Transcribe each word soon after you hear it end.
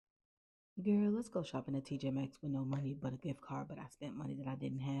Girl, let's go shopping at TJmaxx with no money but a gift card, but I spent money that I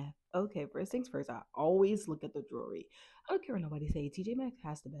didn't have. Okay, first things first, I always look at the jewelry. I don't care what nobody say. TJmaxx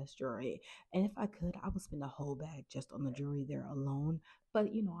has the best jewelry. And if I could, I would spend a whole bag just on the jewelry there alone. But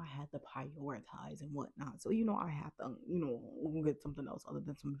I had to prioritize and whatnot. So I have to, get something else other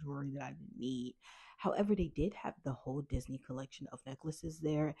than some jewelry that I didn't need. However, they did have the whole Disney collection of necklaces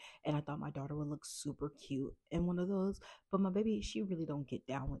there, and I thought my daughter would look super cute in one of those. But my baby, she really don't get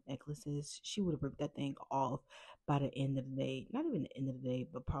down with necklaces. She would have ripped that thing off by the end of the day. Not even the end of the day,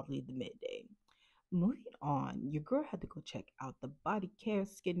 but probably the midday. Moving on, your girl had to go check out the body care,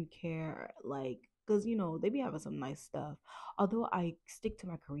 skincare, because they be having some nice stuff. Although I stick to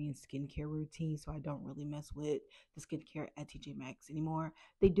my Korean skincare routine, so I don't really mess with the skincare at TJ Maxx anymore.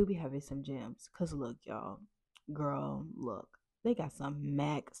 They do be having some gems. Cause look, y'all, girl, look. They got some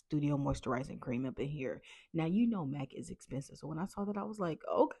MAC Studio Moisturizing Cream up in here. Now MAC is expensive. So when I saw that, I was like,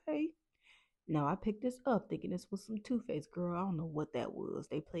 okay. Now I picked this up thinking this was some Too Faced. Girl, I don't know what that was.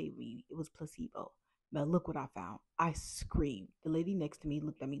 They played me. It was placebo. But look what I found. I screamed. The lady next to me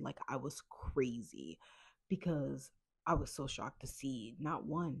looked at me like I was crazy because I was so shocked to see not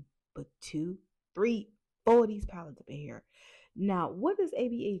one, but two, three, four of these palettes up in here. Now, what is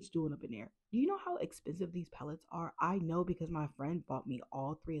ABH doing up in there? Do you know how expensive these palettes are? I know because my friend bought me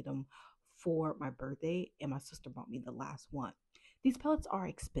all three of them for my birthday, and my sister bought me the last one. These pellets are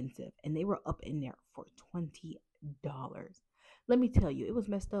expensive and they were up in there for $20. Let me tell you, it was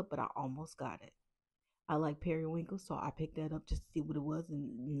messed up, but I almost got it. I like periwinkle, so I picked that up just to see what it was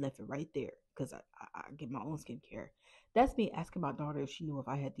and left it right there because I get my own skincare. That's me asking my daughter if she knew if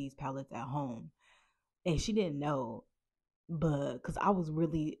I had these palettes at home. And she didn't know, but because I was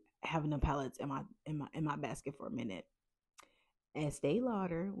really having the palettes in my basket for a minute. And Stay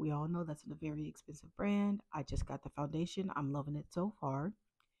Lauder, we all know that's a very expensive brand. I just got the foundation. I'm loving it so far.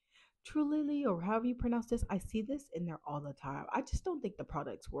 True Lily, or however you pronounce this, I see this in there all the time. I just don't think the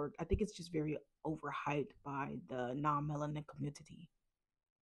products work. I think it's just very overhyped by the non-melanin community.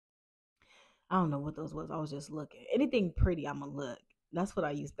 I don't know what those was. I was just looking. Anything pretty, I'ma look. That's what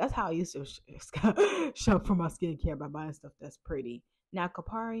I used. That's how I used to shop for my skincare by buying stuff that's pretty. Now,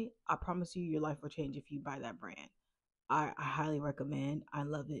 Kapari, I promise you, your life will change if you buy that brand. I highly recommend. I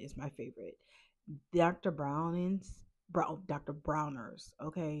love it. It's my favorite. Dr. Dr. Browners.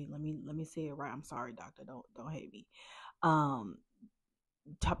 Okay, let me say it right. I'm sorry, doctor. Don't hate me. Um,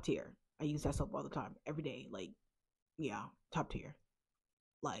 Top tier. I use that soap all the time, every day. Like, yeah, top tier.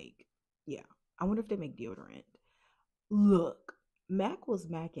 Like, yeah. I wonder if they make deodorant. Look, Mac was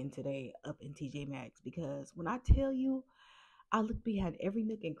macking today up in TJ Maxx because when I tell you, I looked behind every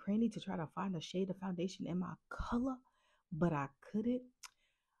nook and cranny to try to find a shade of foundation in my color, but I couldn't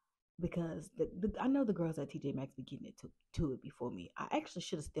because I know the girls at TJ Maxx be getting to it before me. I actually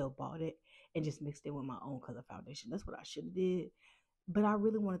should have still bought it and just mixed it with my own color foundation. That's what I should have did. But I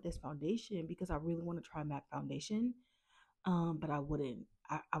really wanted this foundation because I really want to try MAC foundation. But I wouldn't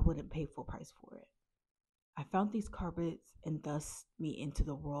pay full price for it. I found these carpets and thus me into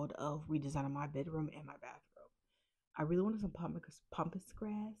the world of redesigning my bedroom and my bathroom. I really wanted some pampas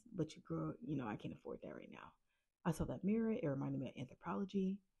grass, but you girl, I can't afford that right now. I saw that mirror. It reminded me of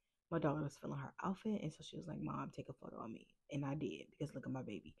anthropology. My daughter was feeling her outfit, and so she was like, "Mom, take a photo of me." And I did because look at my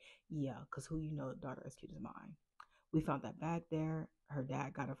baby. Yeah, because who daughter as cute as mine. We found that bag there. Her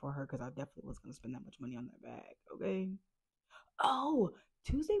dad got it for her because I definitely was going to spend that much money on that bag. Okay. Oh,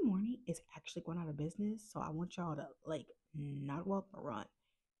 Tuesday morning is actually going out of business, so I want y'all to not walk but run.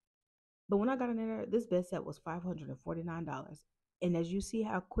 But when I got in there, this bed set was $549. And as you see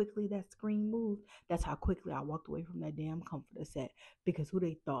how quickly that screen moved, that's how quickly I walked away from that damn comforter set. Because who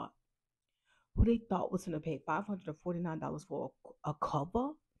they thought was gonna pay $549 for a cover?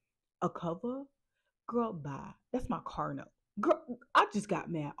 A cover? Girl, bye. That's my car note. Girl, I just got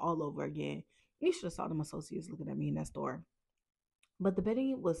mad all over again. You should have saw them associates looking at me in that store. But the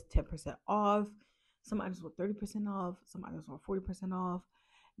bedding was 10% off. Some items were 30% off. Some items were 40% off.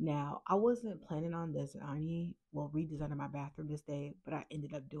 Now, I wasn't planning on redesigning my bathroom this day, but I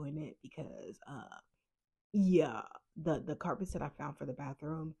ended up doing it because yeah, the carpets that I found for the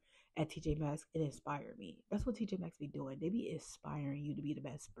bathroom at TJ Maxx, it inspired me. That's what TJ Maxx be doing. They be inspiring you to be the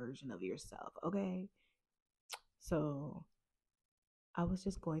best version of yourself, okay? So, I was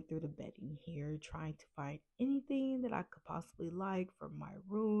just going through the bedding here, trying to find anything that I could possibly like for my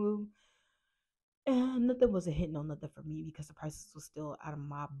room. And nothing was a hit on nothing for me because the prices was still out of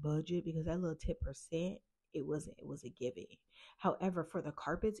my budget because that little 10%, it was a giving. However, for the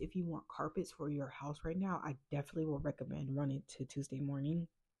carpets, if you want carpets for your house right now, I definitely will recommend running to Tuesday morning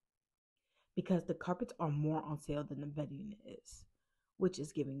because the carpets are more on sale than the bedding is. which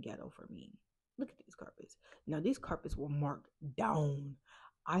is giving ghetto for me. Look at these carpets. Now these carpets were marked down.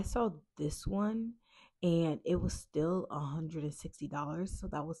 I saw this one and it was still $160. So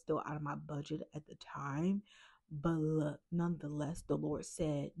that was still out of my budget at the time. But look, nonetheless, the Lord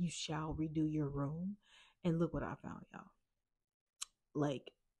said, "You shall redo your room." And look what I found, y'all.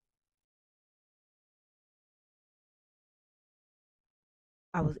 Like,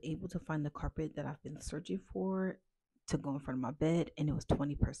 I was able to find the carpet that I've been searching for to go in front of my bed, and it was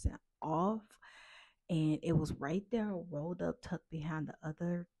 20% off. And it was right there, rolled up, tucked behind the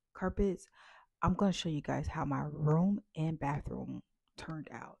other carpets. I'm going to show you guys how my room and bathroom turned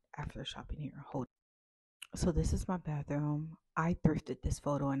out after shopping here. Hold. So this is my bathroom. I thrifted this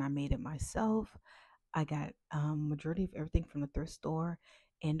photo and I made it myself. I got majority of everything from the thrift store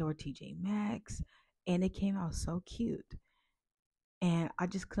and or TJmaxx, and it came out so cute. And I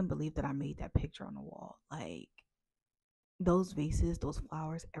just couldn't believe that I made that picture on the wall. Like those vases, those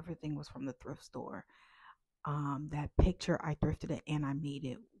flowers, everything was from the thrift store. That picture I thrifted it and I made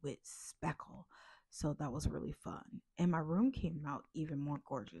it with speckle. So that was really fun. And my room came out even more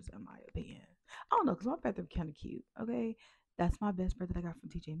gorgeous in my opinion. I don't know, because my bathroom kind of cute. Okay. That's my best spread that I got from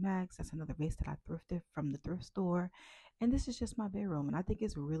TJmaxx. That's another vase that I thrifted from the thrift store. And this is just my bedroom. And I think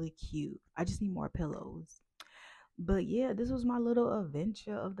it's really cute. I just need more pillows. But yeah, this was my little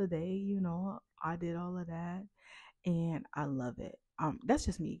adventure of the day. I did all of that and I love it. That's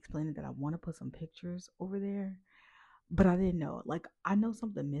just me explaining that I want to put some pictures over there, but I didn't know. Like I know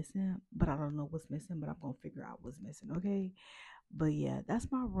something missing, but I don't know what's missing, but I'm gonna figure out what's missing, okay? But yeah,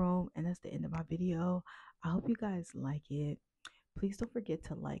 that's my room and that's the end of my video. I hope you guys like it. Please don't forget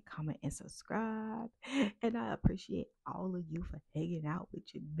to like, comment, and subscribe. And I appreciate all of you for hanging out with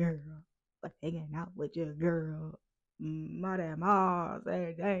your girl. For hanging out with your girl. My damn all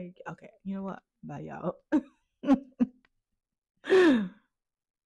say thank you. Okay, you know what? Bye y'all.